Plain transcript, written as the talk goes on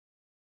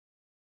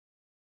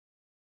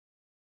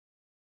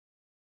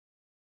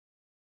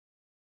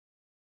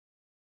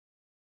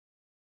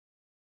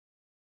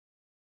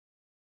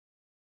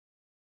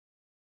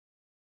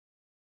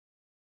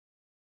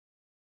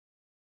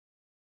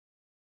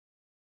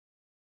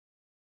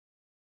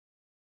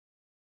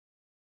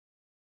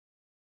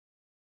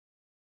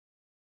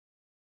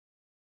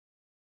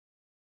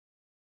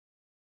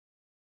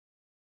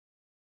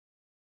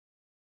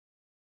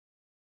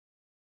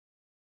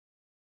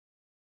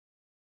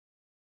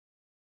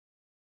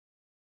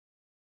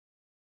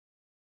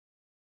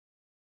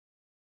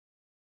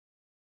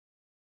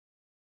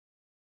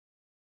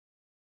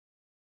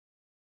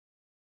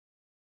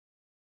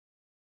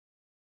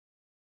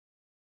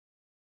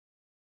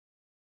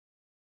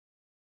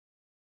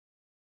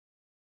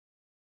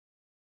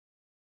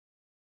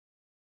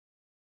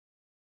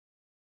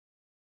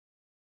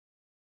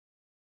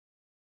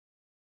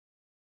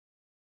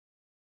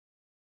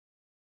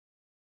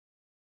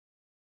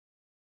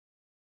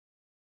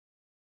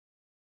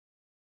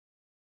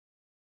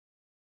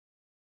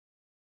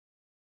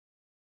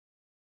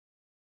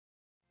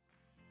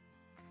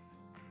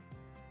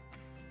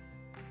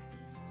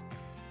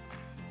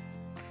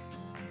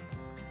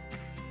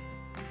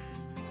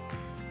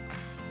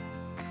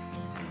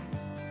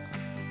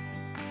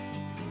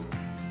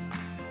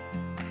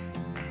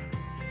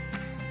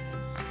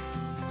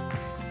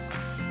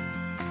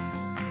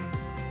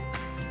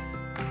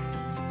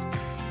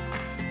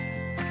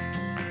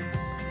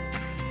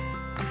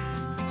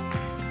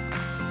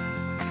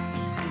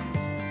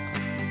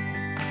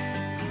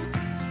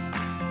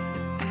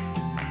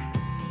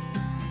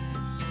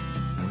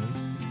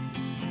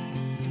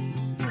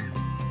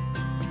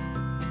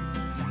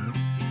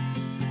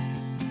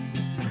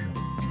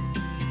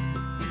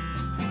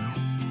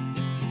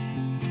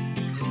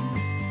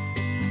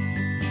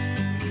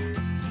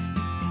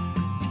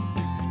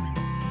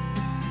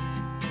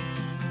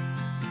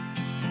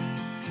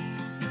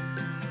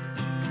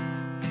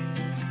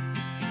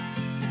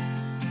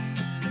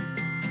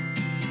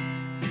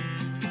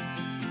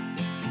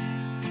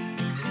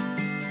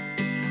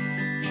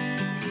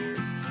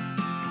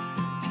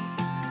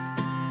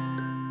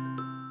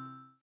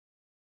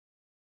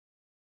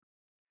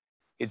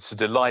It's a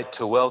delight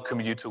to welcome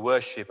you to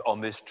worship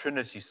on this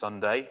Trinity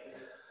Sunday.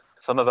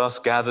 Some of us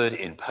gathered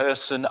in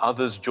person,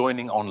 others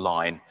joining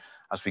online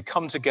as we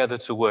come together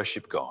to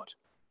worship God.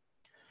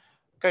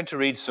 I'm going to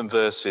read some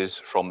verses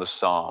from the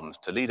Psalms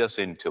to lead us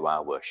into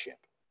our worship.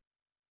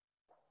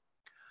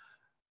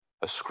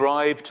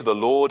 Ascribe to the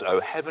Lord, O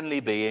heavenly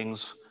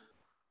beings,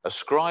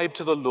 ascribe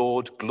to the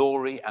Lord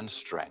glory and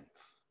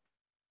strength.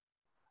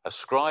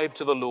 Ascribe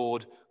to the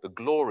Lord the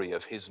glory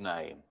of his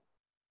name.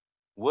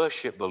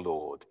 Worship the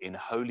Lord in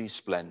holy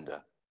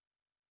splendor.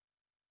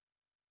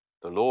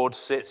 The Lord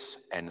sits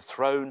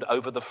enthroned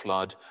over the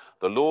flood.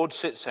 The Lord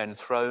sits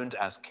enthroned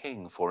as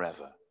King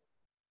forever.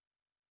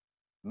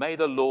 May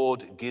the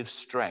Lord give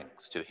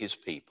strength to his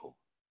people.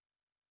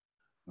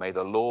 May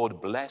the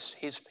Lord bless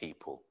his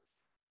people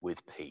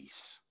with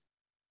peace.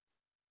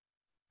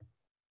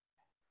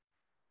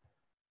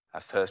 Our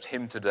first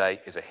hymn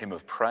today is a hymn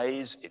of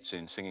praise. It's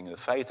in Singing the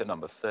Faith at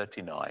number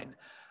 39.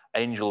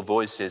 Angel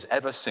voices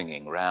ever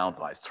singing round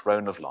thy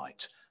throne of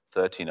light.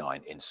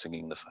 39 in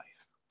Singing the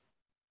Faith.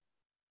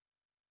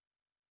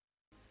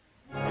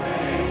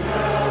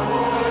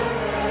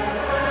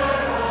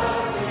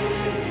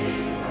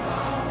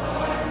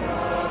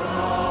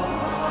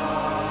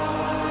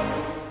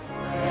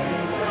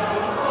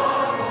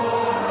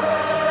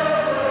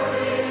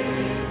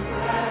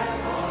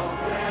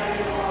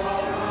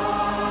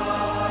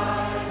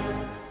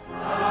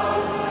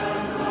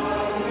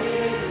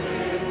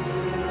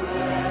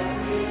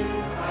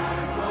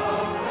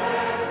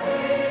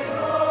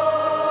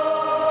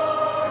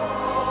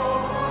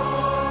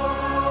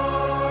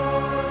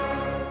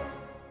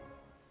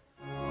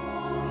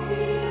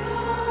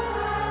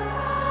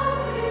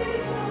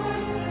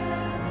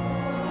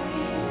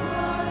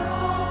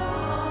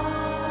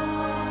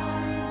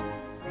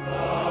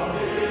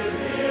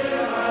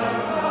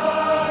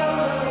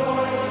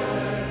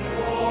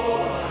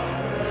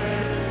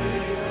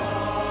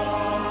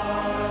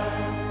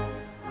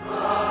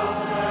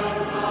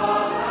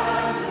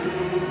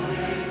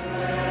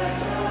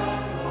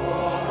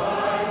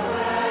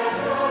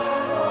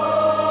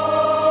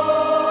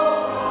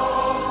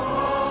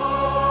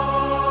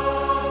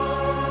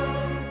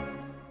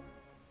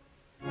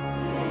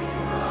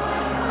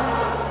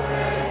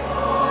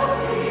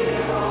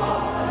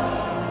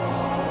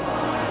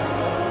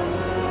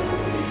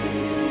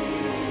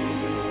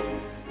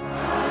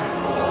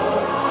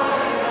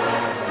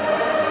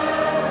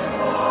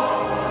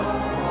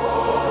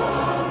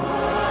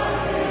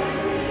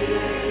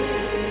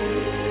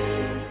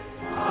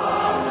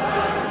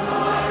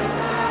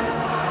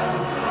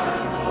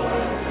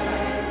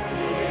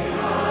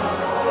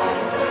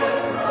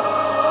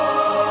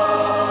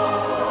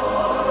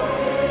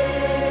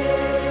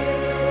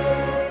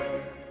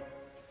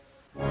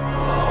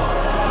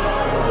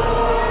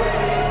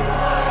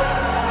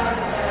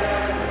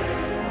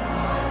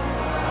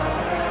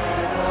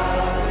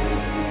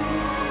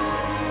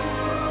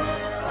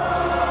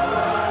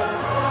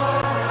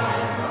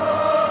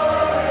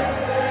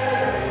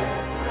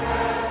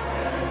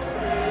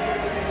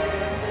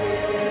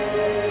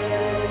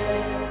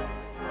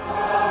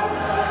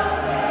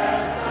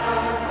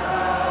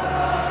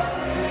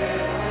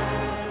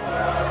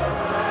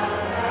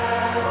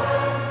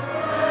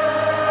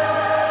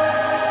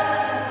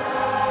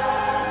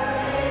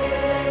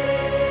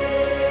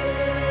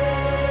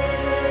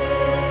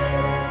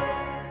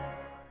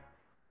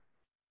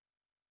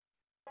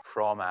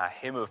 From our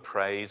hymn of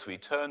praise, we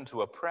turn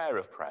to a prayer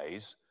of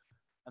praise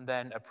and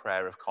then a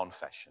prayer of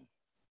confession.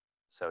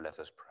 So let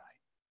us pray.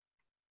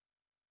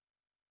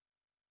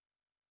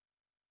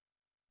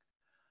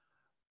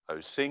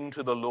 Oh, sing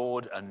to the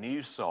Lord a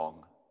new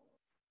song,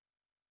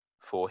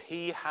 for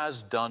he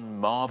has done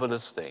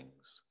marvelous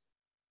things.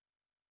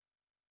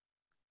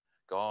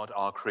 God,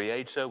 our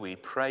Creator, we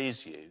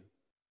praise you.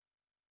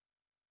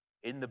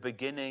 In the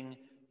beginning,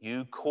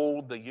 you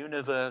called the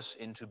universe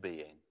into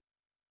being.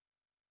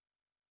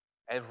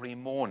 Every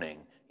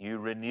morning, you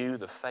renew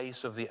the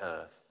face of the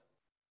earth.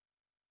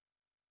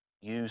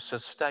 You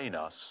sustain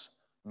us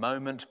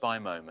moment by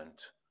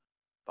moment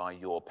by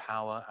your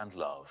power and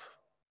love.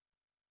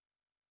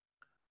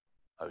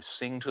 Oh,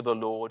 sing to the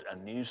Lord a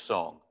new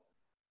song,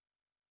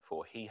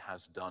 for he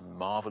has done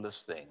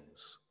marvelous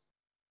things.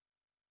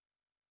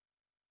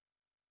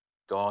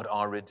 God,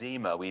 our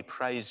Redeemer, we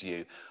praise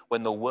you.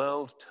 When the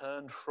world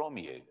turned from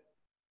you,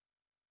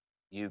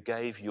 you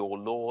gave your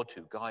law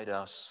to guide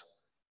us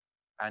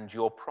and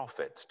your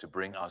prophets to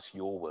bring us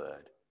your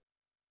word.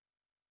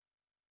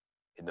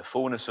 In the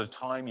fullness of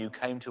time, you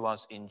came to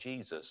us in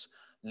Jesus,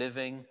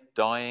 living,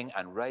 dying,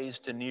 and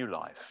raised to new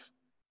life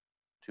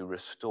to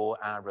restore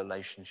our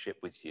relationship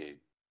with you.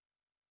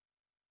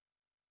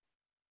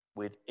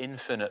 With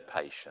infinite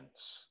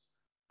patience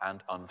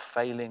and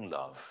unfailing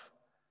love,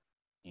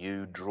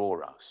 you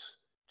draw us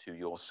to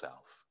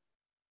yourself.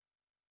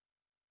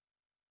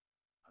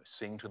 Oh,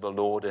 sing to the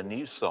Lord a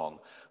new song,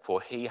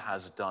 for he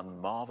has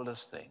done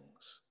marvelous things.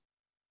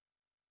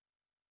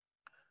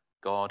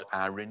 God,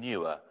 our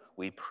renewer,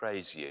 we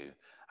praise you.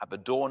 At the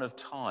dawn of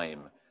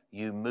time,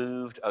 you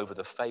moved over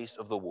the face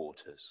of the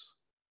waters.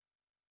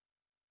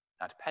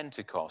 At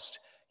Pentecost,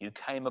 you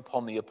came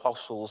upon the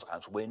apostles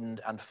as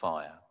wind and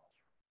fire.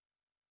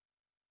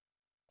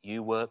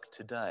 You work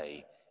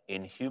today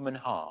in human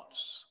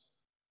hearts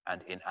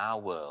and in our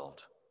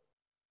world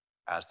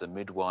as the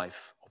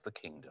midwife of the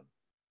kingdom.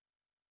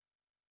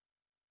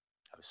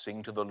 Oh,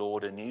 sing to the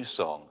Lord a new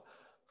song,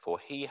 for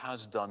he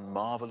has done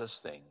marvelous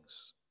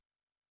things.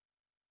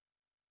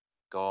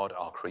 God,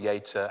 our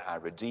creator, our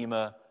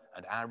redeemer,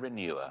 and our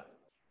renewer,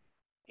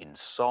 in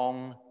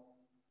song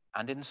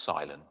and in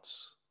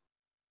silence,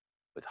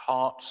 with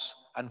hearts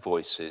and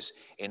voices,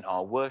 in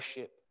our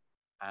worship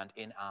and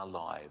in our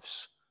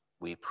lives,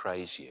 we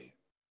praise you.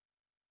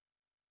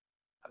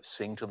 Oh,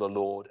 sing to the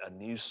Lord a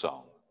new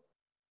song,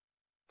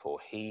 for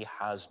he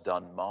has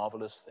done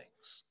marvelous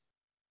things.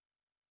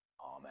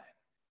 Amen.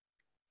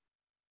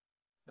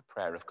 The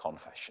prayer of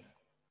confession.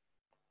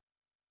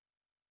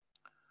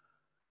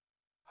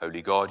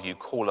 Holy God, you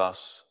call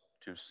us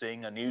to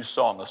sing a new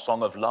song, a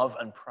song of love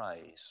and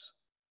praise.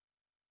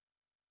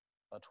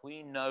 But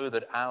we know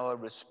that our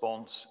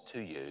response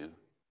to you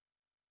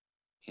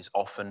is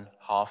often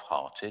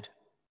half-hearted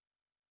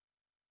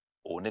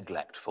or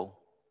neglectful,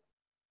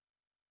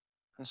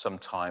 and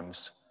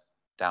sometimes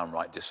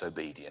downright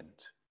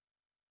disobedient.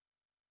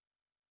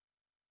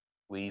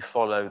 We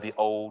follow the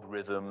old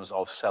rhythms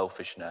of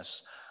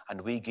selfishness, and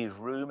we give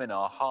room in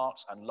our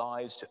hearts and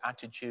lives to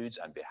attitudes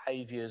and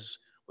behaviors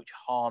which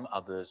harm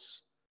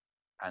others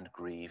and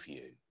grieve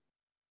you.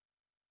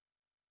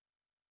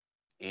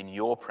 In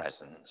your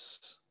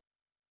presence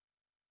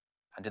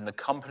and in the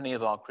company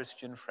of our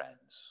Christian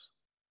friends,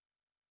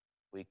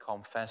 we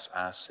confess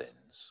our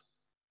sins.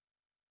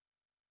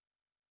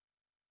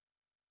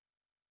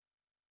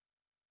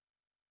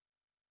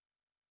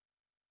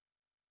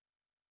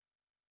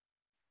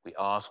 We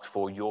ask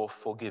for your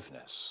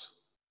forgiveness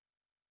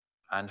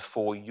and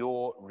for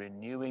your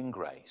renewing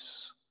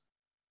grace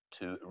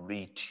to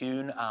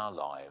retune our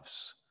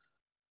lives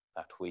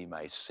that we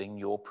may sing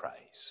your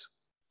praise.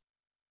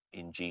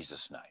 In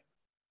Jesus' name,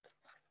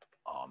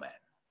 amen.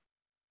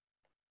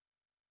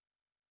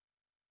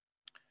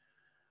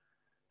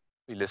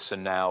 We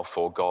listen now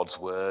for God's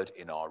word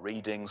in our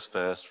readings,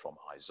 first from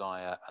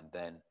Isaiah and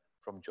then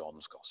from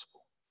John's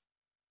Gospel.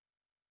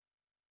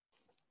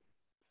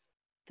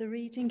 The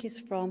reading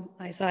is from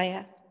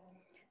Isaiah,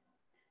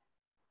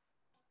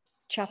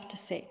 chapter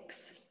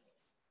 6,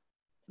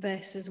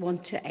 verses 1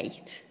 to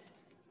 8.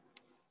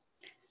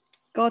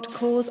 God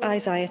calls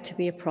Isaiah to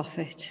be a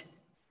prophet.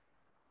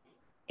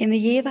 In the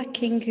year that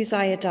King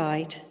Uzziah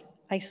died,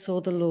 I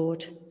saw the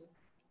Lord.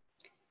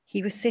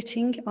 He was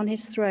sitting on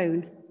his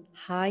throne,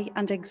 high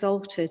and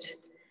exalted,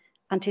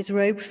 and his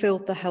robe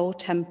filled the whole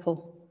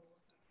temple.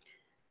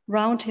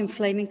 Round him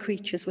flaming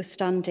creatures were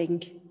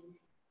standing,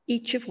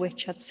 each of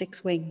which had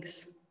 6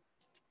 wings.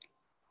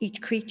 Each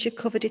creature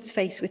covered its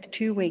face with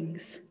 2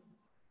 wings,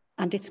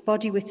 and its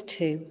body with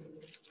 2,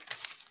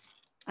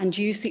 and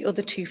used the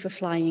other 2 for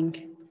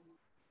flying.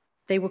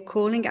 They were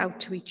calling out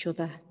to each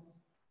other,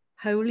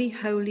 "Holy,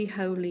 holy,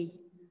 holy,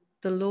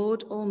 the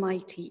Lord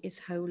Almighty is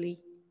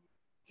holy.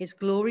 His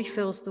glory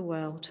fills the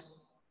world."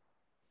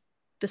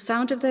 The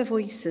sound of their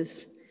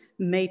voices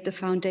made the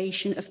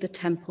foundation of the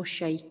temple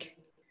shake,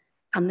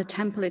 and the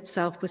temple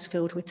itself was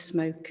filled with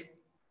smoke.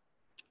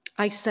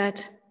 I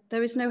said,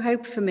 "There is no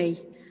hope for me.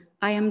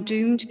 I am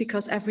doomed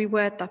because every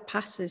word that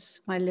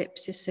passes my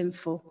lips is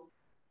sinful,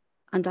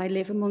 and I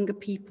live among a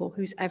people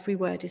whose every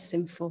word is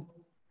sinful.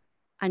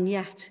 And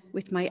yet,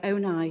 with my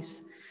own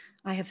eyes,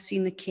 I have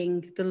seen the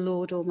King, the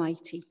Lord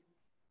Almighty."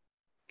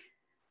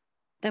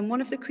 Then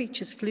one of the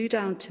creatures flew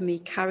down to me,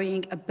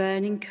 carrying a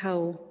burning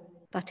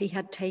coal that he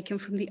had taken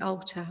from the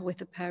altar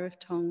with a pair of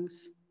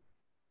tongs.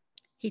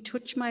 He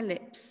touched my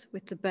lips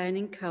with the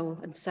burning coal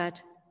and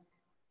said,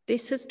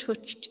 "This has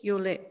touched your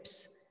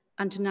lips,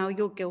 and now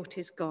your guilt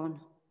is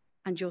gone,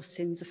 and your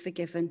sins are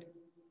forgiven."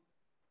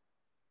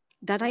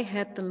 Then I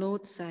heard the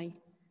Lord say,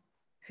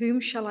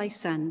 "Whom shall I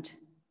send?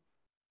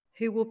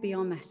 Who will be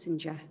our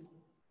messenger?"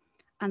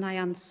 And I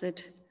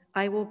answered,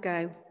 "I will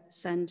go,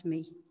 send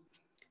me."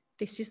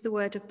 This is the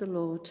word of the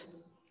Lord.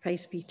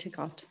 Praise be to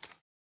God.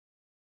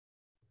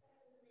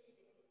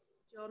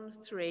 John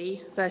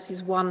 3,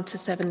 verses 1 to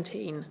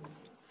 17.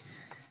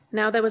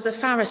 Now there was a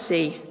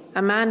Pharisee,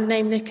 a man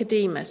named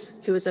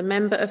Nicodemus, who was a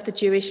member of the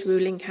Jewish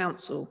ruling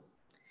council.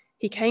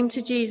 He came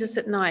to Jesus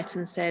at night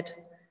and said,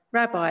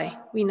 "Rabbi,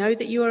 we know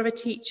that you are a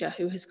teacher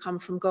who has come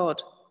from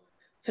God,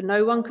 for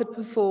no one could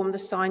perform the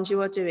signs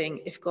you are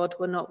doing if God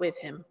were not with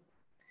him."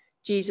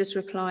 Jesus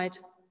replied,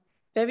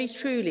 "Very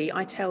truly,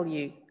 I tell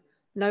you,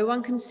 no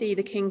one can see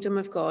the kingdom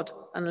of God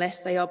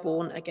unless they are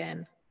born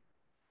again."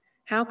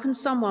 "How can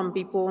someone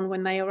be born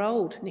when they are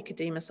old?"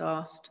 Nicodemus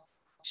asked.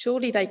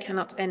 "Surely they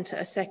cannot enter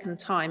a second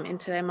time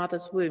into their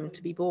mother's womb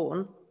to be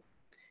born."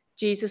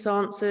 Jesus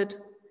answered,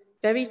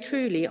 "Very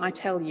truly, I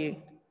tell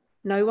you,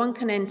 no one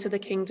can enter the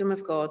kingdom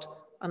of God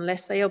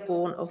unless they are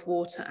born of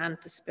water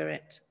and the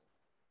Spirit.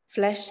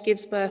 Flesh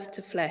gives birth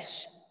to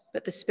flesh,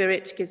 but the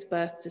Spirit gives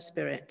birth to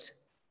spirit.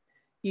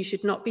 You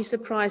should not be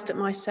surprised at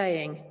my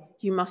saying,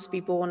 'You must be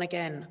born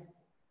again.'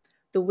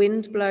 The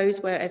wind blows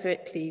wherever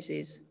it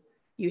pleases.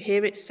 You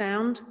hear its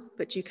sound,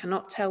 but you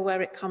cannot tell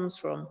where it comes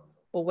from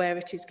or where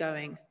it is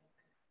going.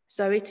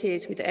 So it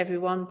is with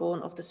everyone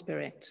born of the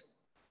Spirit.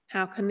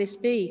 How can this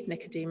be?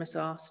 Nicodemus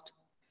asked.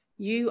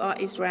 You are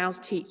Israel's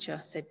teacher,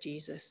 said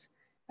Jesus,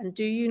 and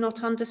do you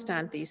not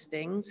understand these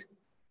things?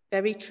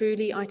 Very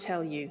truly I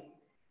tell you,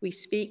 we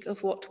speak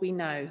of what we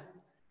know,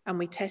 and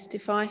we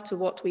testify to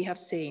what we have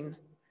seen,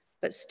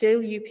 but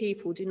still you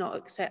people do not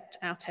accept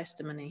our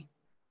testimony.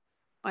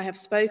 I have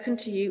spoken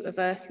to you of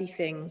earthly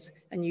things,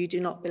 and you do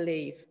not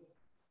believe.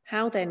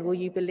 How then will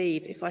you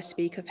believe if I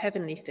speak of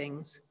heavenly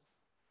things?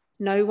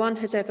 No one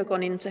has ever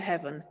gone into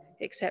heaven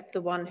except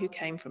the one who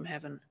came from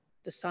heaven,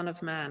 the Son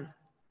of Man.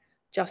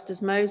 Just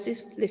as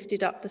Moses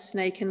lifted up the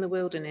snake in the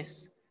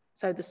wilderness,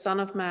 so the Son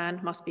of Man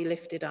must be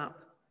lifted up,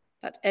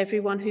 that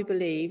everyone who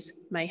believes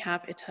may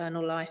have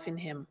eternal life in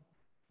him.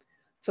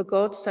 For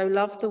God so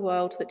loved the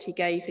world that he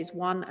gave his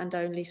one and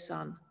only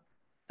Son,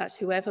 that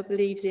whoever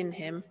believes in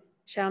him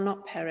shall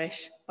not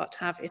perish, but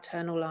have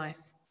eternal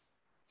life.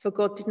 For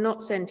God did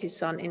not send his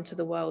Son into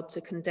the world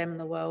to condemn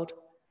the world,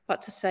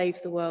 but to save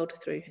the world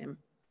through him.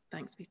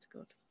 Thanks be to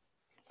God.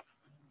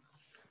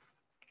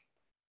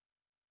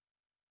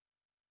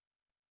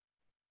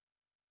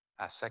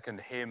 Our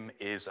second hymn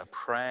is a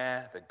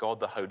prayer that God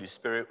the Holy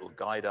Spirit will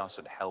guide us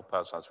and help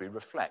us as we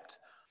reflect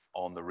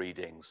on the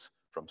readings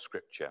from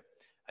Scripture.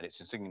 And it's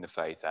in Singing the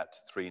Faith at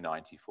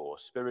 394.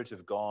 Spirit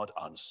of God,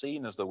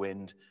 unseen as the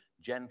wind,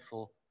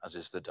 gentle as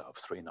is the dove,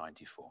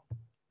 394.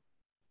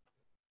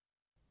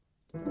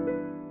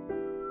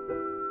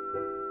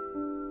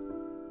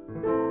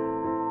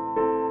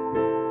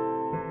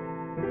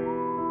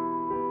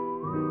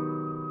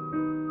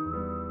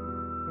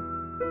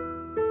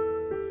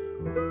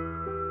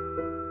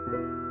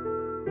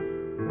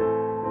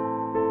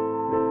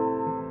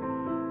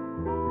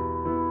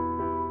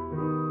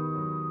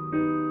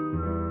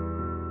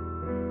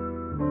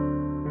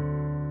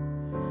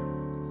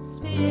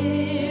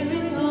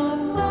 Spirit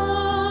of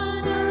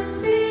God,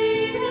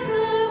 unseen as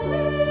the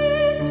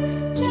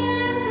wind,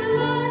 gentle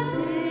as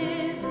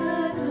is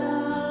the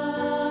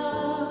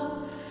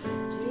dove,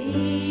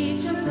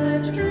 teach us the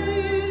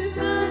truth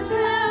and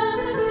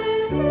help us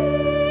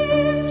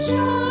believe.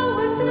 Show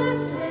us the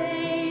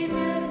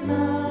Saviour's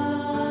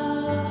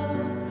love.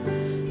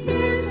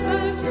 You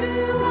spoke to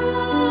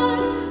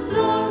us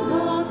long,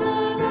 long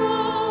ago,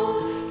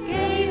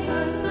 gave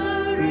us the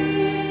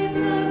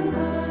written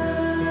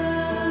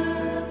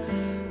word.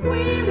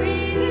 We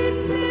read it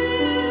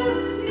still,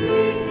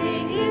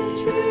 reading its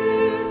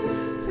truth.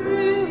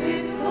 Through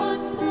it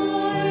God's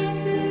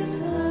voice is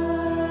heard.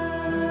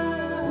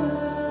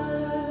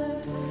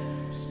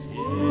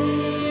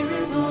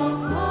 Spirit of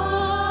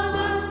God,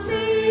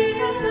 unseen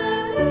as the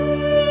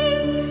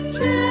wind,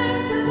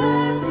 gentle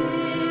as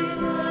is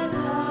the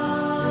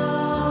dove,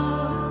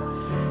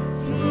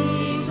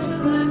 teach us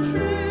the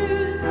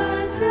truth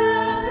and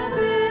help us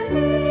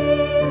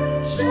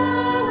believe. Show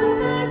us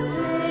the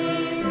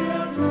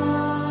Saviour's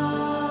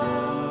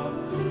love.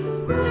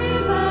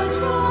 Without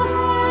your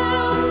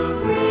help,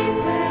 we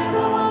fare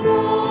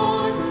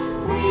abroad.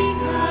 We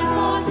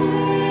cannot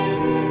live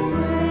this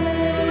way.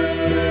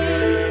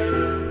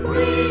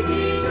 We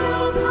need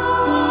your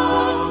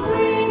power,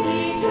 we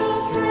need your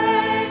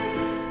strength.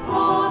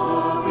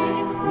 Follow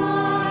in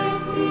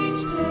Christ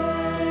each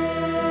day.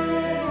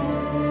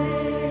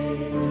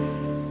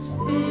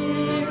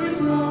 Spirit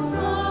of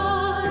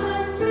God,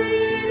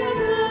 unseen as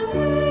the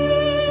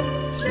wind,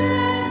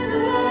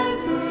 gentle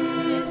as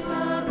is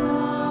the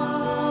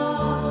dove,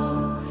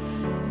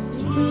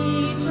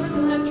 teach us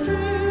the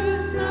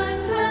truth and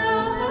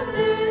help us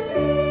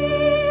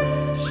believe.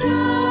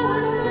 Show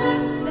us the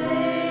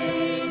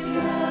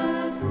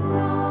Saviour's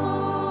love.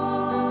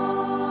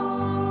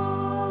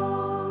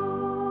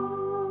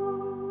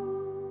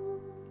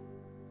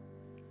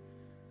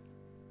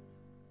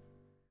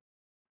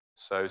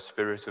 So,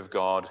 Spirit of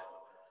God,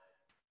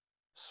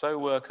 so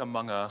work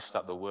among us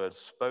that the words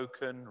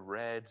spoken,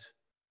 read,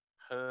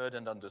 heard,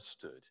 and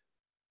understood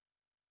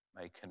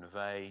may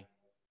convey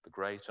the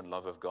grace and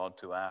love of God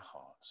to our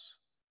hearts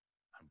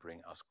and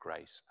bring us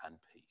grace and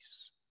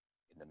peace.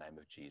 In the name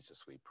of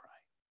Jesus we pray.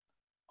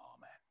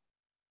 Amen.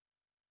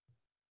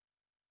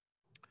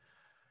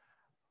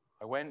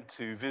 I went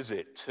to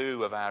visit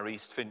 2 of our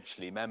East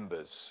Finchley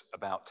members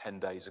about 10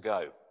 days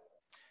ago.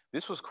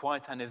 This was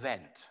quite an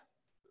event,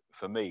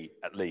 for me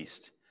at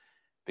least,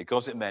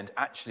 because it meant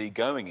actually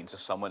going into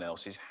someone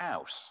else's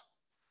house.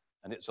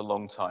 And it's a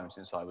long time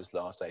since I was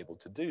last able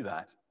to do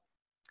that.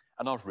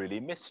 And I've really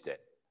missed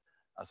it,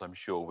 as I'm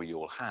sure we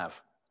all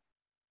have.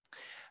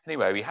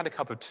 Anyway, we had a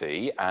cup of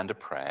tea and a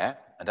prayer,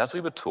 and as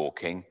we were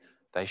talking,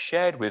 they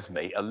shared with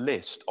me a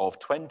list of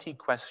 20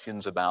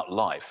 questions about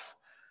life,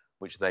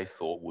 which they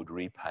thought would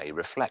repay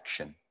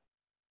reflection.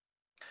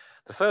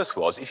 The first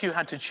was, if you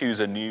had to choose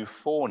a new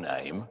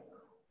forename,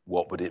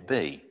 what would it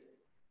be?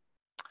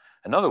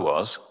 Another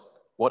was,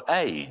 what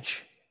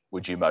age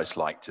would you most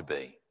like to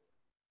be?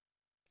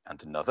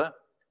 And another,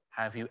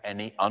 have you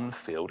any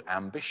unfulfilled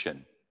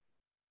ambition?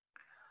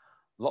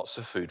 Lots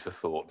of food for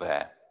thought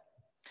there.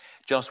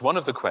 Just one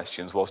of the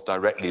questions was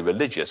directly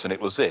religious, and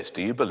it was this: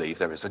 do you believe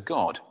there is a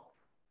God?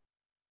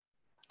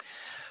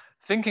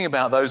 Thinking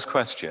about those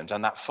questions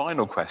and that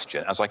final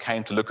question as I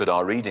came to look at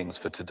our readings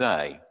for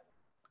today,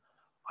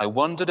 I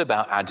wondered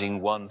about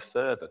adding one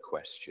further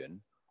question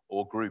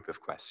or group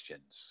of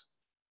questions.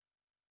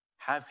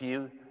 Have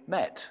you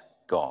met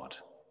God?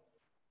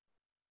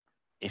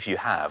 If you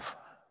have,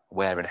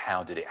 where and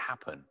how did it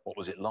happen? What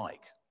was it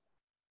like?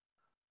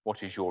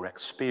 What is your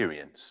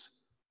experience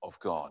of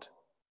God?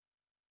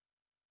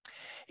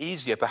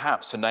 Easier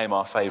perhaps to name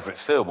our favourite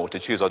film or to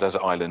choose our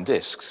desert island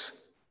discs,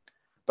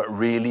 but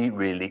really,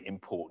 really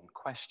important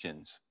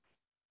questions.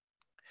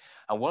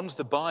 And ones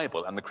the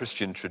Bible and the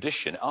Christian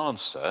tradition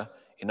answer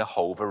in a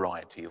whole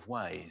variety of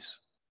ways.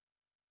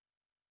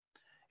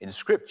 In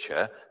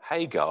Scripture,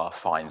 Hagar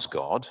finds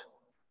God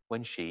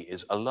when she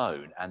is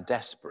alone and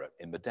desperate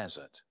in the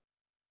desert.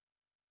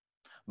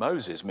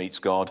 Moses meets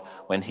God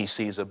when he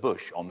sees a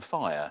bush on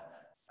fire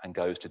and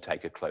goes to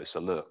take a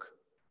closer look.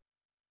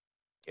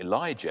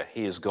 Elijah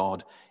hears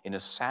God in a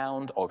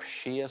sound of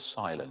sheer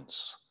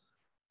silence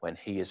when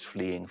he is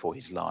fleeing for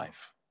his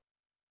life.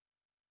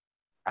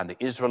 And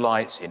the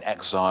Israelites in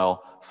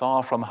exile,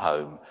 far from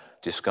home,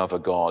 discover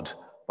God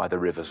by the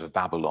rivers of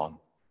Babylon.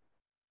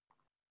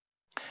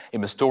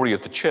 In the story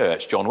of the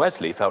church, John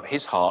Wesley felt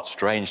his heart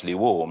strangely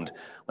warmed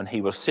when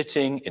he was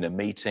sitting in a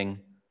meeting,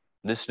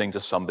 listening to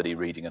somebody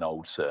reading an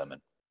old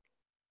sermon.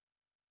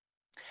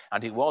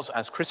 And it was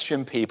as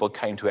Christian people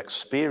came to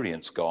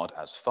experience God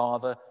as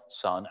Father,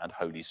 Son, and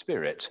Holy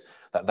Spirit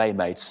that they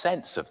made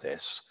sense of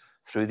this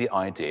through the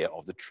idea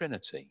of the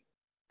Trinity,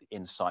 the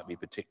insight we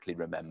particularly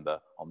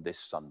remember on this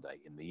Sunday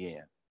in the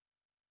year.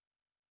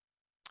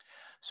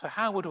 So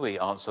how would we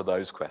answer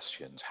those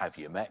questions? Have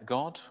you met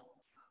God?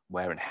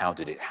 Where and how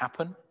did it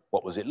happen?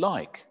 What was it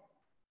like?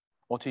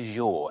 What is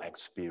your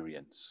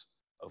experience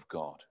of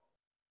God?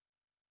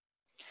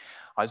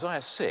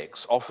 Isaiah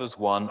 6 offers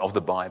one of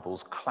the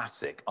Bible's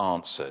classic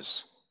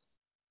answers.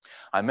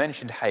 I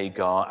mentioned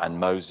Hagar and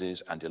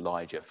Moses and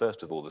Elijah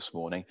first of all this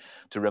morning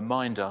to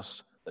remind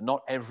us that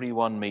not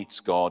everyone meets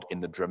God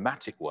in the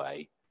dramatic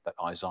way that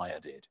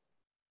Isaiah did.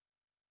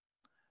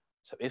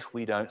 So if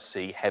we don't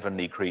see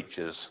heavenly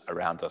creatures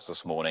around us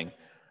this morning,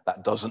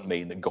 that doesn't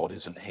mean that God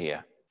isn't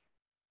here.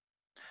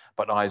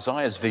 But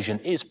Isaiah's vision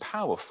is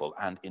powerful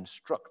and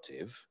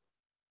instructive,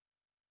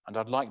 and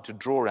I'd like to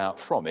draw out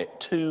from it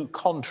two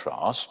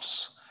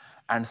contrasts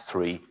and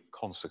three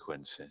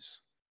consequences.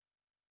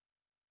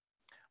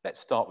 Let's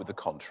start with the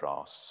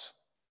contrasts.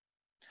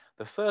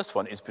 The first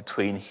one is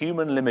between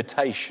human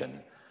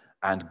limitation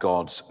and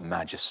God's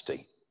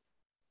majesty.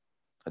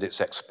 And it's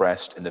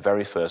expressed in the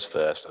very first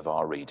verse of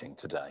our reading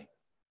today.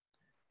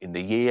 In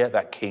the year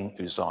that King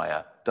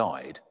Uzziah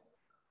died,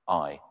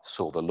 I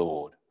saw the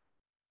Lord.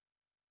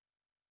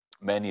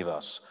 Many of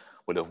us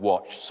will have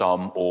watched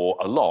some or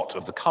a lot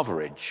of the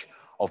coverage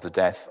of the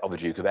death of the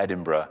Duke of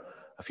Edinburgh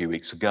a few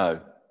weeks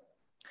ago.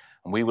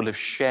 And we will have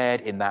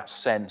shared in that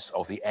sense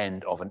of the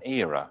end of an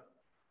era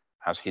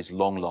as his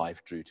long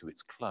life drew to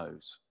its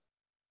close.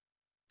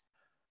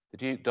 The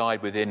Duke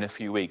died within a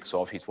few weeks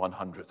of his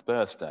 100th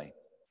birthday,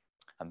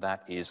 and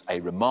that is a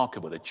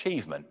remarkable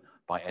achievement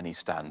by any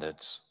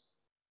standards.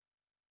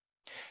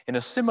 In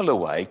a similar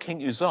way,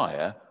 King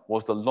Uzziah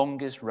was the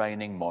longest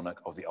reigning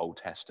monarch of the Old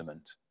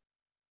Testament,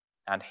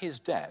 and his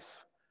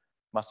death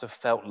must have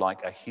felt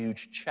like a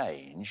huge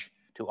change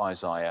to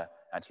Isaiah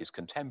and his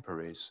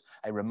contemporaries,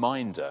 a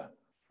reminder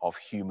of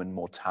human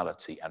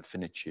mortality and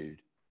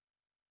finitude.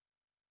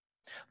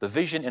 The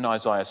vision in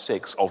Isaiah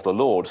 6 of the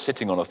Lord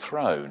sitting on a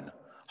throne,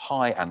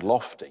 high and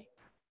lofty,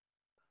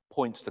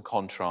 points the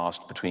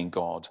contrast between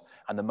God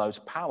and the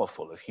most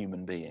powerful of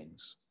human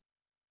beings.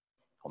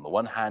 On the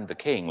one hand, the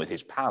king with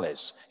his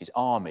palace, his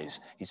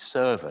armies, his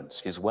servants,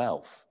 his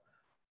wealth,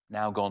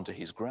 now gone to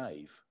his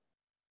grave.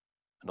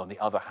 And on the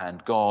other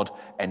hand, God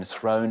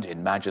enthroned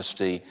in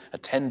majesty,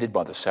 attended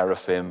by the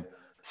seraphim,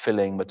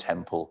 filling the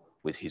temple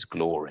with his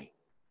glory.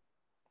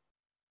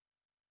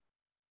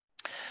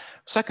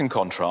 Second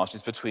contrast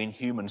is between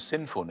human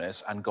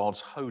sinfulness and God's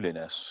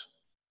holiness.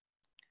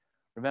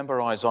 Remember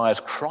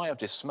Isaiah's cry of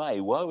dismay,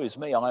 "Woe is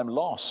me, I am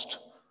lost,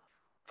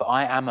 for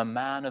I am a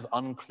man of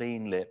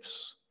unclean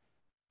lips,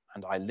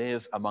 and I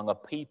live among a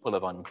people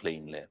of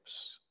unclean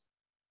lips.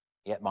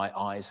 Yet my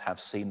eyes have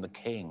seen the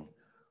King,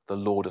 the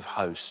Lord of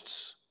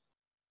hosts."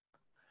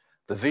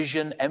 The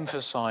vision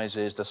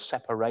emphasizes the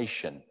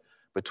separation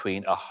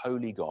between a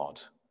holy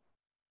God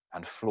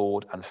and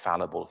flawed and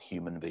fallible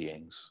human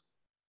beings.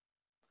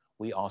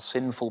 We are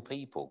sinful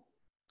people,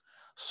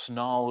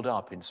 snarled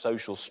up in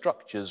social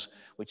structures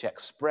which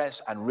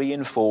express and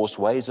reinforce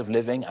ways of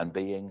living and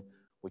being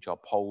which are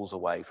poles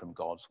away from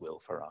God's will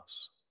for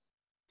us.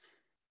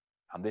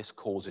 And this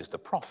causes the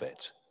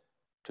prophet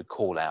to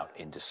call out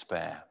in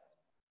despair.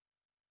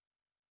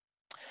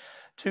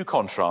 Two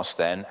contrasts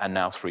then, and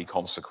now three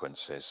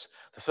consequences.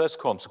 The first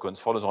consequence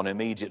follows on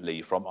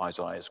immediately from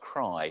Isaiah's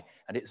cry,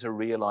 and it's a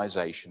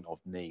realization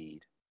of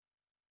need.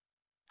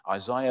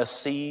 Isaiah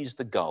sees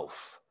the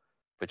gulf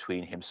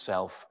between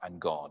himself and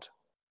God.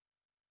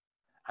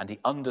 And he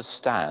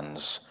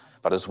understands,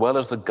 but as well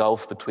as the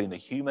gulf between the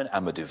human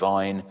and the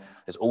divine,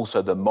 there's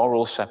also the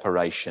moral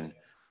separation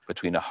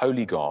between a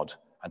holy God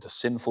and a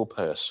sinful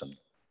person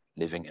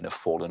living in a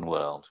fallen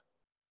world.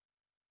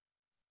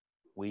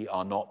 We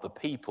are not the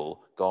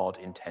people God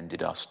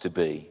intended us to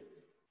be.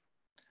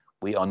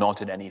 We are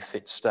not in any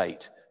fit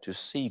state to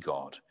see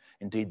God.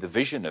 Indeed, the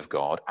vision of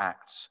God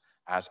acts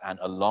as an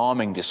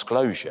alarming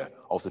disclosure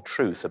of the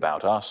truth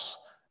about us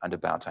and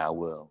about our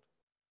world.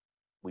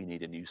 We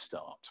need a new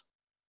start.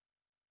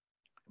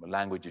 In the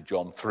language of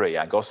John 3,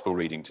 our gospel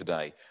reading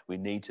today, we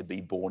need to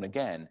be born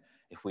again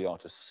if we are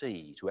to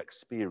see, to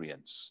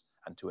experience,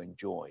 and to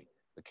enjoy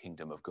the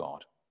kingdom of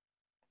God.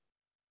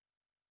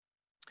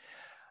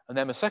 And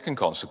then the second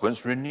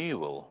consequence,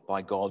 renewal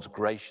by God's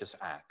gracious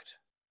act.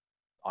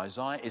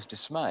 Isaiah is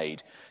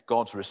dismayed.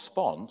 God's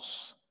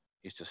response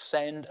is to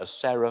send a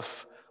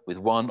seraph with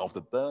one of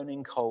the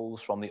burning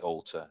coals from the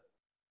altar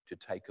to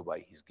take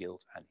away his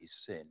guilt and his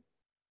sin.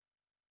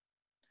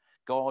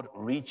 God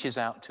reaches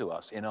out to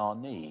us in our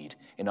need,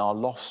 in our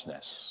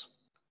lostness,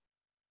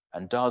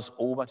 and does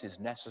all that is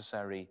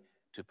necessary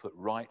to put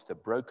right the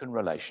broken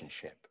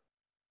relationship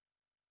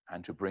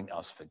and to bring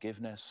us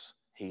forgiveness,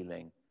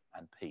 healing,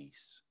 and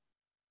peace.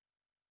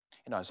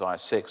 In Isaiah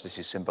 6, this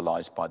is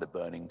symbolized by the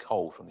burning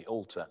coal from the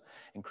altar.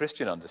 In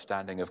Christian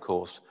understanding, of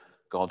course,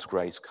 God's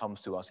grace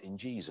comes to us in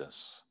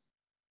Jesus,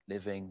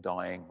 living,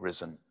 dying,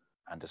 risen,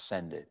 and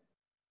ascended.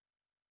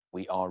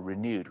 We are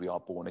renewed, we are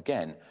born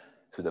again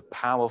through the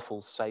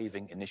powerful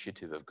saving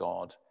initiative of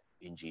God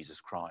in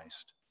Jesus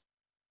Christ.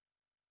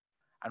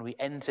 And we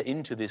enter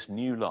into this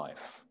new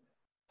life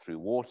through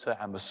water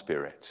and the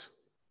Spirit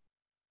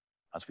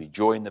as we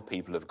join the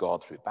people of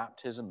God through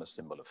baptism, a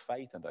symbol of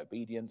faith and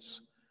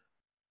obedience,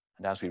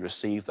 and as we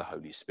receive the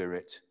Holy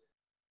Spirit,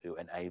 who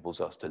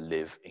enables us to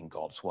live in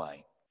God's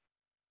way.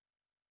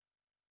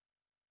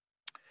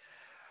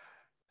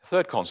 The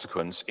third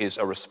consequence is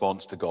a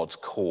response to God's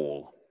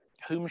call.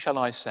 Whom shall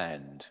I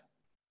send?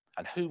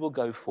 And who will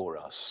go for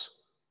us?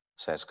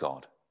 Says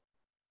God.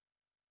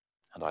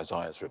 And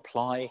Isaiah's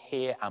reply,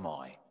 here am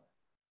I,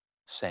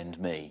 send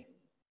me.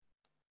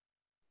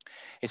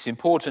 It's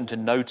important to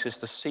notice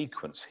the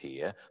sequence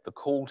here. The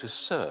call to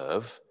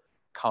serve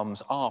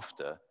comes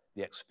after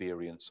the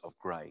experience of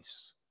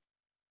grace.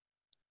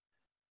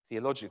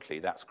 Theologically,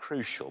 that's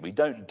crucial. We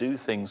don't do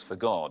things for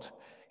God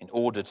in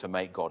order to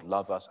make God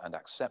love us and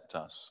accept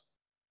us.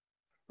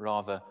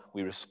 Rather,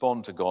 we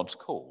respond to God's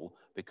call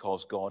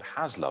because God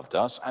has loved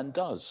us and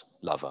does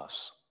love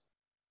us.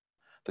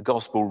 The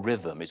gospel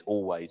rhythm is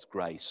always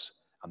grace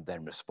and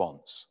then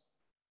response.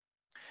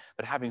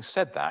 But having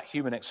said that,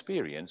 human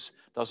experience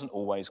doesn't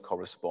always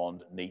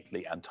correspond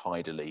neatly and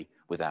tidily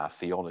with our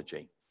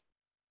theology.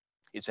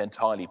 It's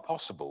entirely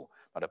possible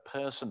that a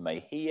person may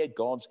hear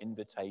God's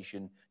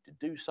invitation to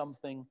do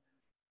something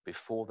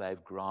before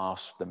they've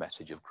grasped the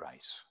message of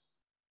grace.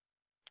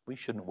 We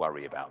shouldn't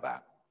worry about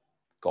that.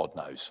 God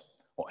knows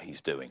what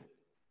he's doing.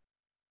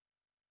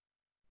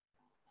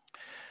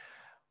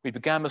 We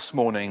began this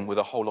morning with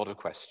a whole lot of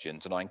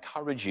questions, and I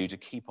encourage you to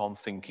keep on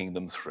thinking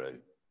them through,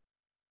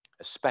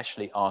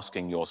 especially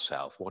asking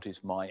yourself, what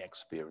is my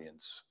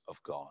experience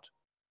of God?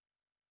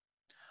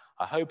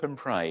 I hope and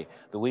pray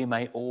that we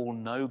may all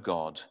know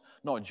God,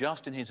 not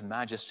just in his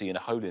majesty and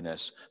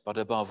holiness, but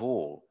above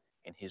all,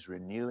 in his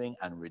renewing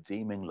and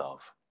redeeming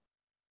love.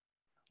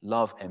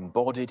 Love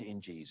embodied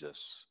in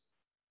Jesus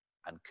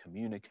and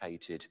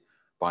communicated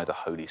by the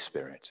Holy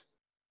Spirit.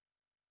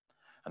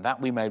 And that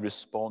we may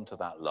respond to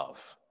that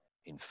love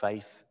in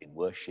faith, in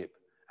worship,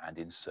 and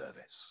in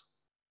service.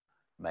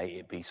 May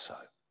it be so.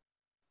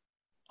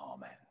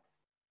 Amen.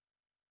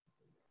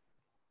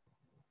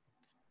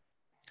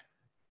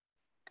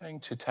 Going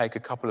to take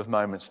a couple of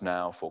moments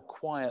now for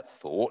quiet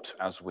thought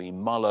as we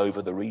mull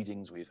over the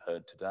readings we've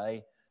heard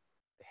today,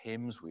 the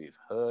hymns we've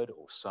heard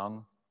or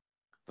sung,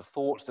 the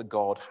thoughts that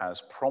God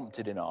has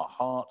prompted in our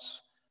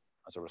hearts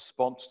as a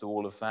response to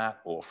all of that,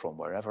 or from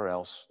wherever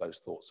else those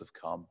thoughts have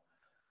come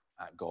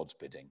at God's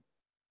bidding.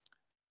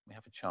 We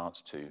have a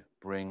chance to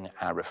bring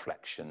our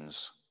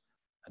reflections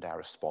and our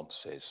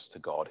responses to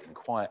God in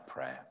quiet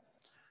prayer,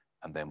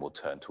 and then we'll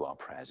turn to our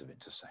prayers of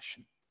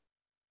intercession.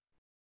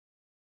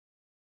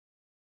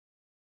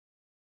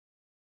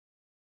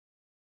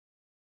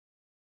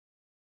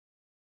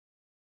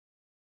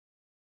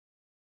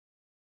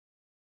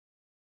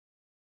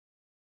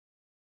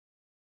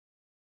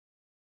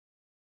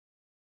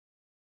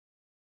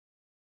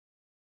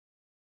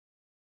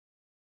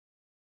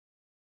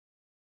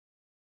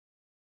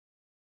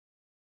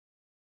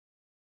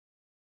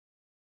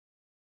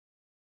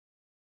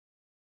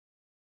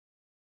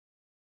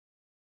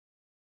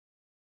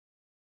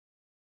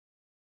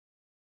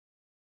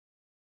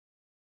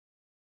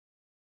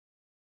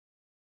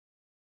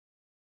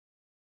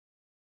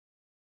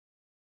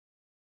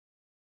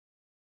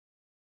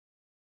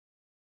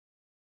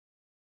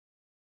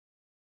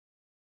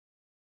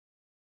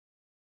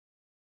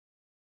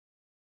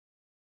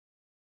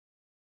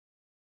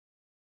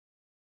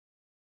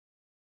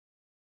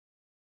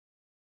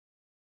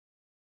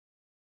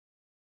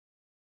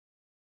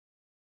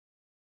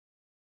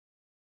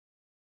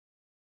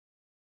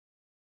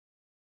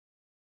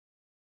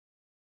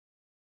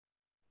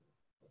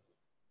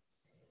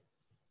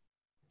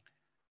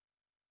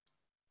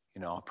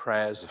 In our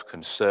prayers of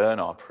concern,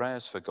 our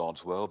prayers for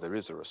God's will, there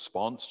is a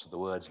response to the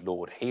words,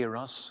 Lord, hear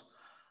us.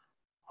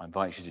 I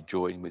invite you to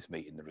join with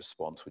me in the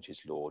response, which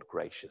is, Lord,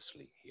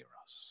 graciously hear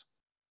us.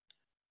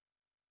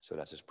 So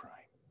let us pray.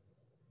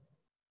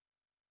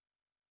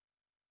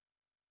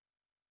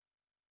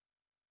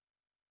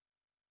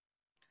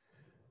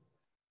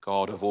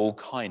 God of all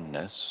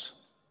kindness,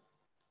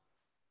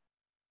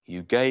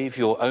 you gave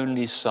your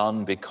only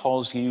Son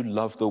because you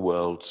love the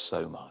world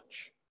so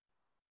much.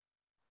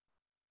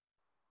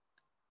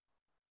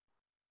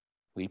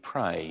 We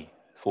pray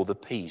for the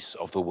peace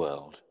of the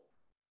world.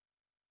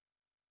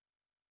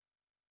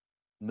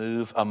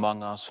 Move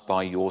among us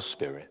by your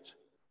Spirit.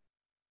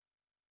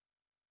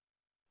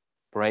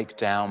 Break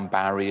down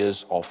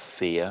barriers of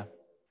fear,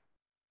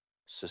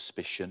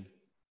 suspicion,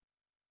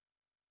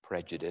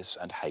 prejudice,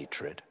 and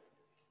hatred.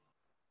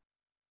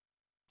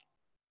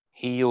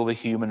 Heal the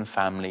human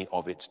family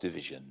of its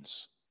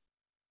divisions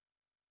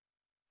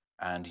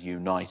and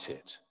unite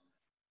it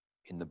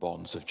in the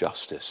bonds of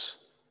justice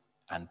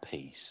and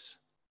peace.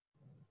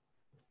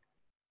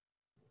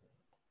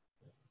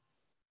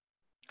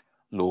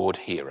 Lord,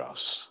 hear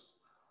us.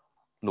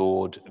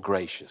 Lord,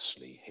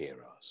 graciously hear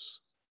us.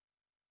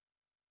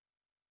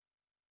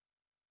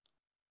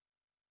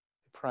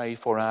 Pray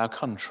for our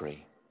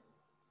country.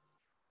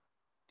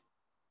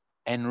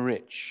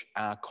 Enrich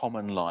our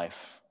common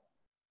life.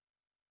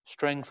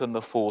 Strengthen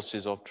the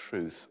forces of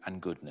truth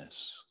and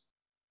goodness.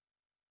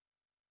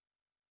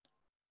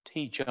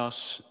 Teach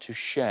us to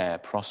share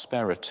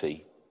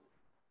prosperity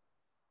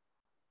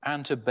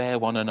and to bear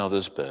one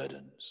another's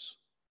burdens.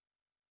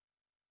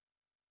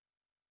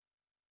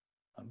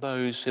 And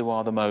those who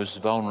are the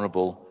most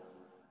vulnerable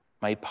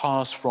may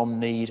pass from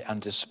need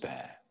and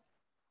despair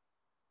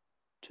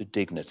to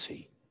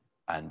dignity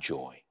and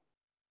joy.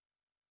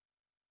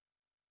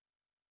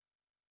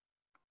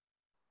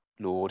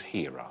 Lord,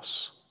 hear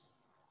us.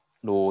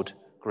 Lord,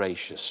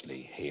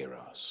 graciously hear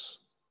us.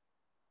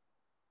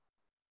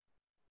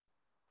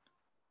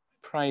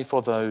 Pray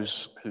for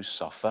those who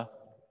suffer,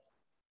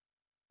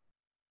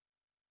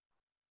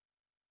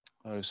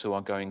 those who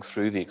are going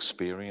through the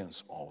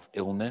experience of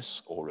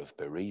illness or of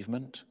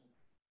bereavement,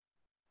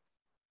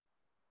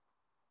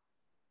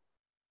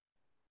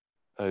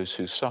 those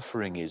whose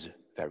suffering is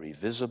very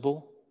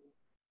visible,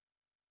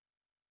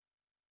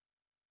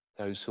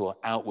 those who are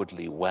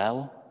outwardly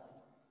well,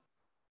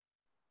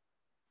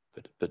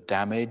 but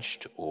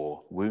damaged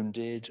or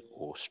wounded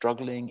or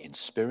struggling in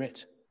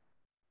spirit.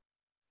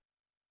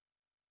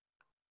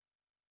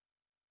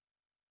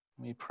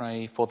 We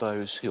pray for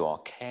those who are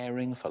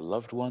caring for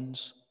loved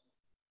ones,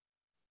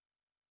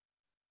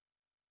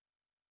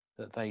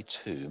 that they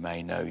too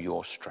may know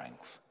your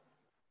strength.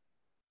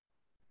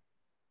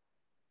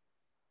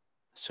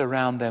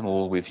 Surround them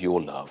all with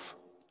your love.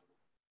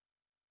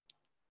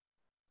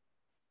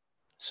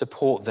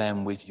 Support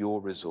them with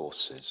your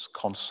resources.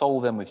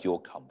 Console them with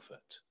your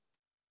comfort.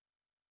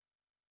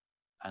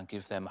 And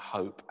give them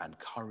hope and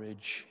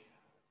courage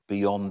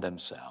beyond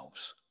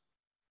themselves.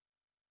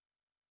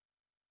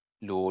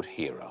 Lord,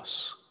 hear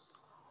us.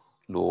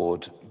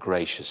 Lord,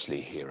 graciously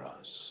hear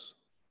us.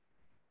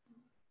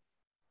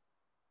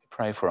 We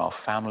pray for our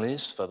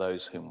families, for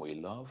those whom we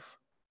love.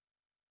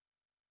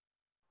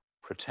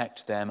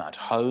 Protect them at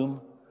home.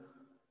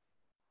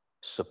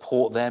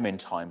 Support them in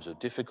times of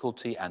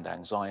difficulty and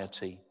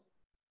anxiety,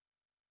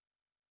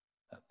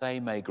 that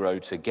they may grow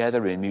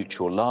together in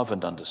mutual love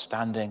and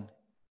understanding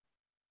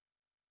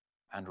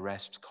and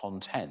rest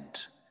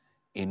content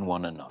in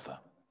one another.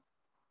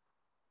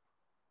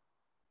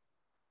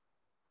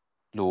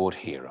 Lord,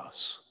 hear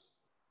us.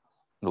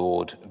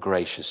 Lord,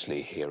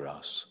 graciously hear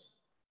us.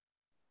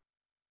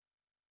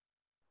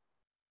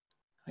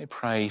 We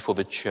pray for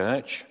the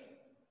church.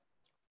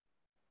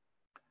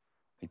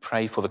 We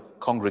pray for the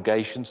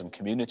congregations and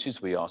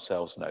communities we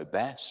ourselves know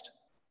best,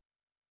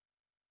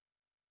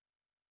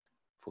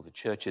 for the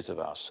churches of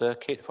our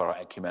circuit, for our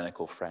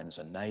ecumenical friends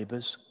and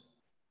neighbours,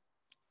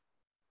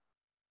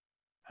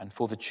 and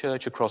for the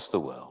church across the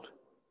world.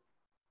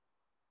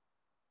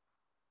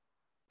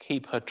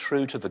 Keep her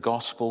true to the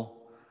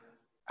gospel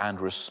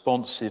and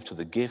responsive to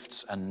the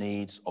gifts and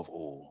needs of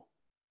all.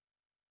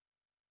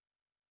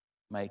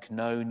 Make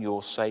known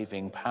your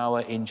saving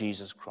power in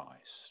Jesus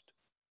Christ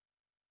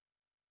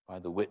by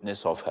the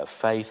witness of her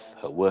faith,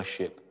 her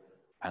worship,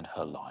 and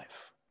her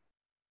life.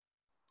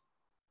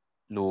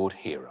 Lord,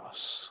 hear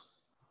us.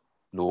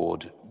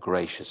 Lord,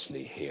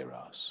 graciously hear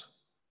us.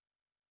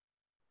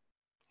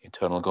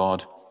 Eternal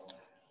God,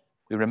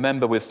 we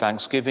remember with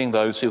thanksgiving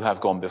those who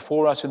have gone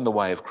before us in the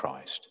way of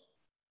Christ.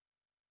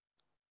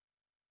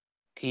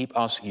 Keep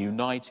us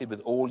united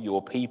with all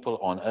your people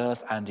on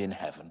earth and in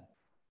heaven.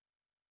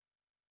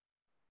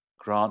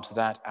 Grant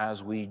that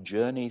as we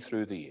journey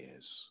through the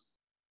years,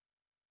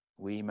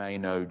 we may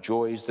know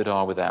joys that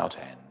are without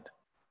end,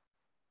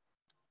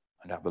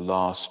 and at the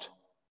last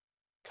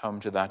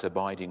come to that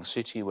abiding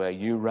city where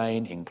you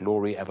reign in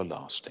glory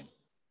everlasting,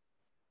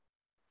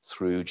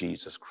 through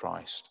Jesus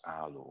Christ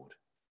our Lord.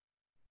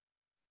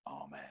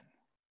 Amen.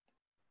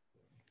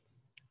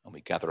 And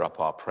we gather up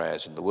our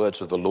prayers in the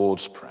words of the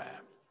Lord's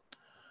Prayer.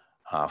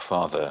 Our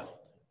Father,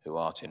 who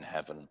art in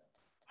heaven,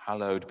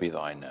 hallowed be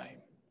thy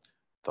name.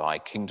 Thy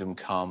kingdom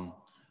come,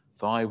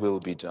 thy will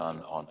be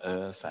done on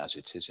earth as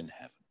it is in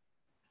heaven.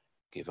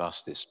 Give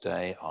us this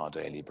day our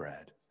daily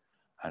bread,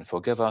 and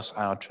forgive us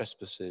our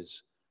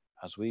trespasses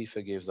as we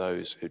forgive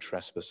those who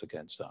trespass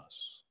against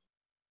us.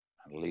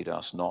 And lead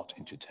us not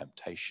into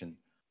temptation,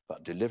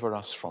 but deliver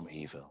us from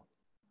evil.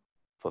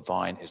 For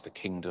thine is the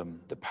kingdom,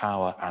 the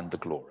power, and the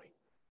glory,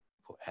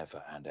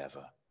 forever and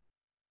ever.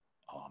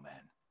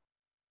 Amen.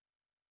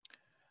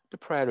 The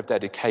prayer of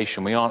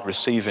dedication, we aren't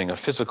receiving a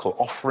physical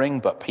offering,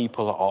 but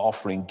people are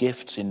offering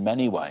gifts in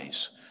many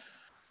ways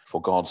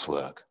for God's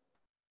work.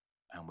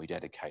 And we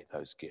dedicate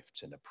those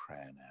gifts in a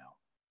prayer now.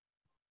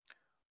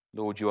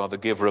 Lord, you are the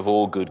giver of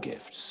all good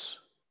gifts.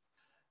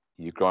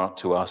 You grant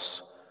to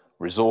us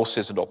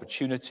resources and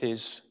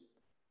opportunities,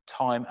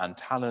 time and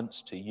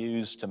talents to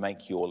use to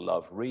make your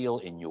love real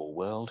in your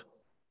world.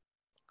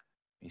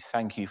 We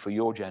thank you for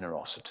your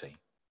generosity.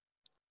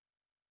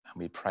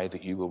 And we pray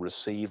that you will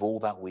receive all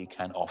that we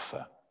can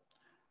offer,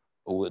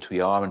 all that we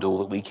are and all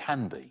that we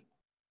can be,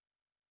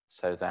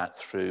 so that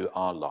through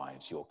our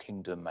lives your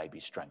kingdom may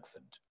be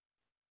strengthened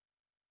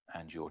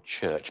and your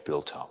church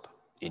built up.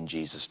 In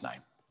Jesus'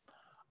 name,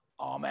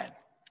 amen.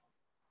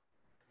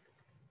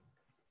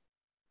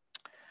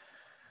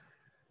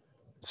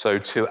 So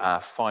to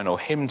our final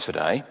hymn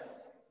today,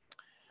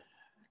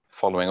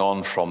 following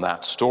on from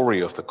that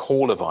story of the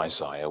call of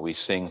Isaiah, we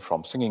sing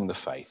from Singing the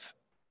Faith,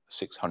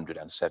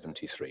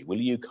 673. Will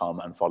you come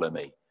and follow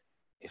me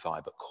if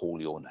I but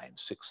call your name?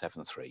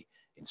 673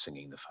 in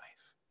Singing the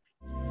Faith.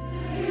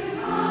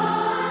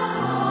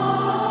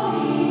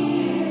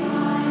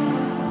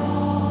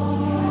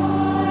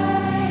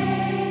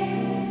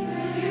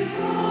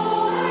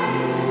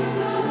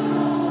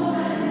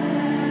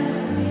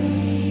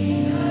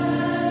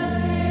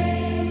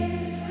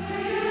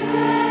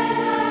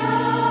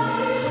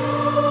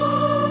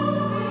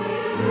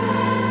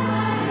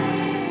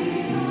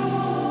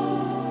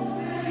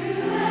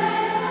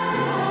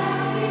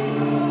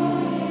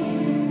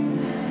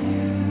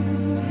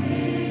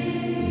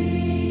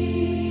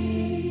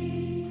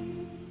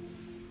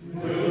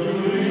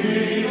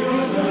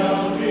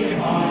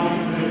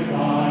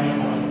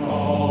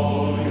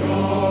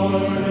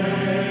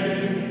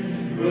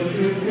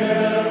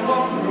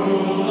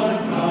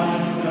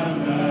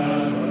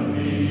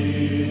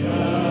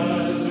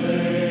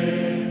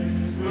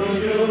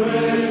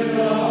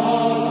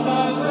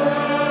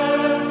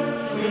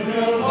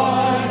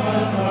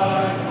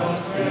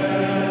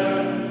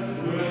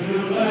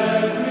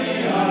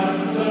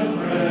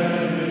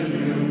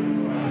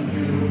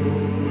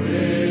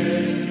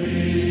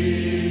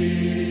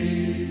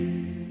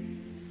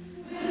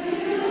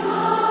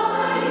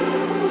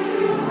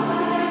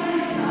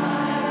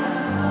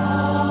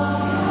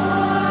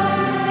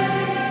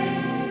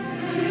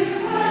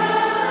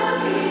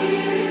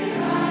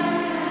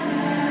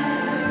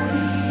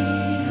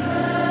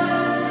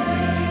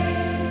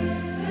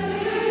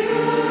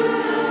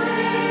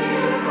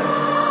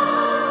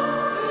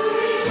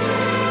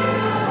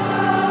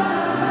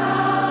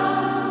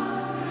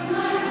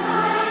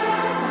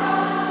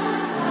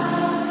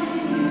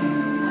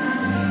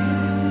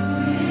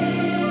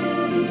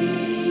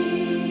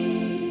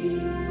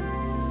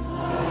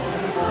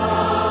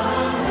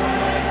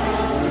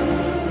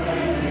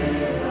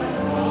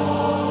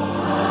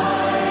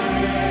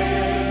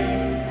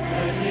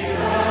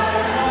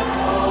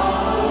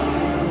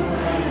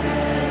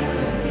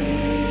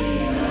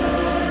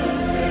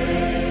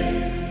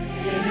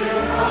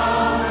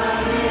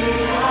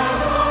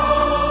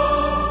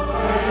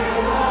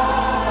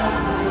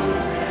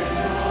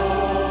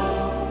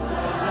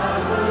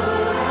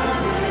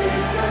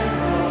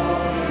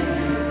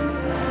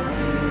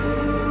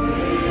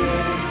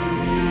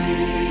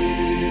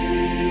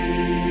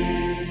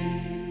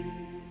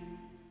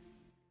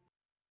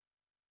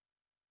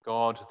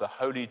 God, the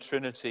Holy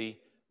Trinity,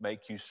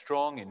 make you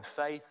strong in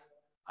faith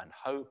and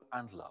hope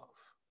and love.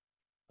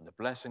 And the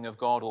blessing of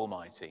God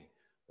Almighty,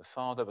 the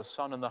Father, the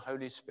Son, and the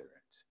Holy Spirit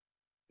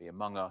be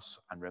among us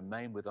and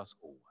remain with us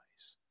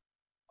always.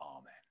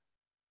 Amen.